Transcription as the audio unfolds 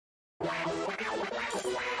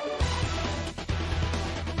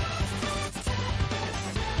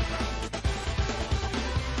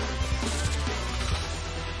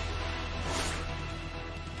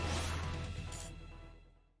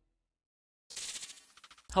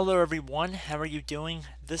Hello everyone, how are you doing?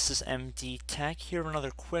 This is MD Tech here with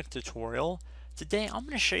another quick tutorial. Today I'm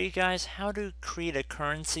going to show you guys how to create a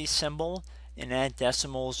currency symbol and add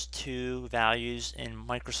decimals to values in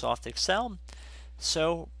Microsoft Excel.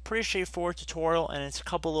 So pretty straightforward tutorial, and it's a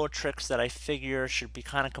couple little tricks that I figure should be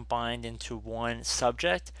kind of combined into one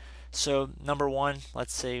subject. So number one,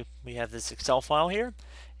 let's say we have this Excel file here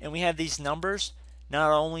and we have these numbers. Not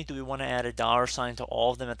only do we want to add a dollar sign to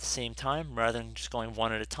all of them at the same time rather than just going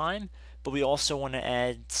one at a time, but we also want to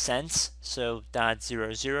add cents, so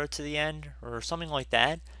 .00 to the end or something like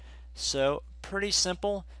that. So pretty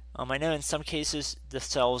simple. I know in some cases the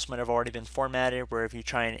cells might have already been formatted where if you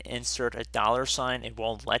try and insert a dollar sign it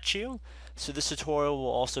won't let you. So this tutorial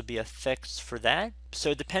will also be a fix for that.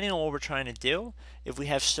 So depending on what we're trying to do, if we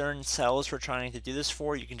have certain cells we're trying to do this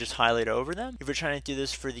for, you can just highlight over them. If you're trying to do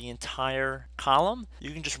this for the entire column,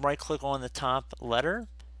 you can just right click on the top letter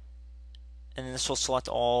and then this will select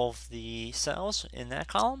all of the cells in that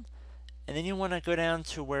column. And then you want to go down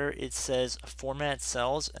to where it says Format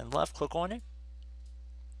Cells and left click on it.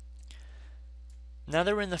 Now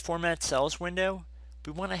that we're in the Format Cells window,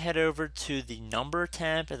 we want to head over to the Number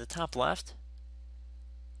tab at the top left.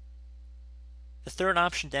 The third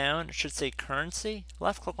option down should say Currency.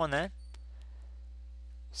 Left click on that.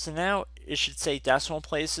 So now it should say decimal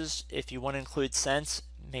places. If you want to include cents,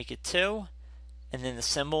 make it 2. And then the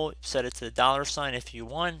symbol, set it to the dollar sign if you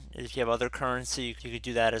want. If you have other currency, you could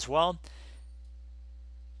do that as well.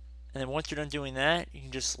 And then once you're done doing that, you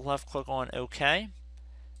can just left click on OK.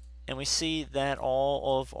 And we see that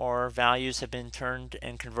all of our values have been turned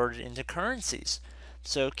and converted into currencies.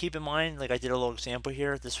 So keep in mind, like I did a little example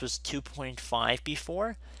here, this was 2.5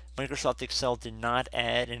 before. Microsoft Excel did not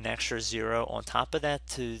add an extra 0 on top of that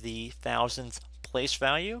to the thousandth place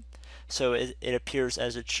value. So it appears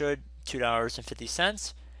as it should,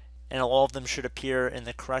 $2.50, and all of them should appear in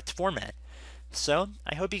the correct format. So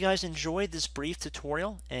I hope you guys enjoyed this brief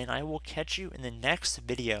tutorial, and I will catch you in the next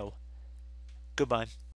video. Goodbye.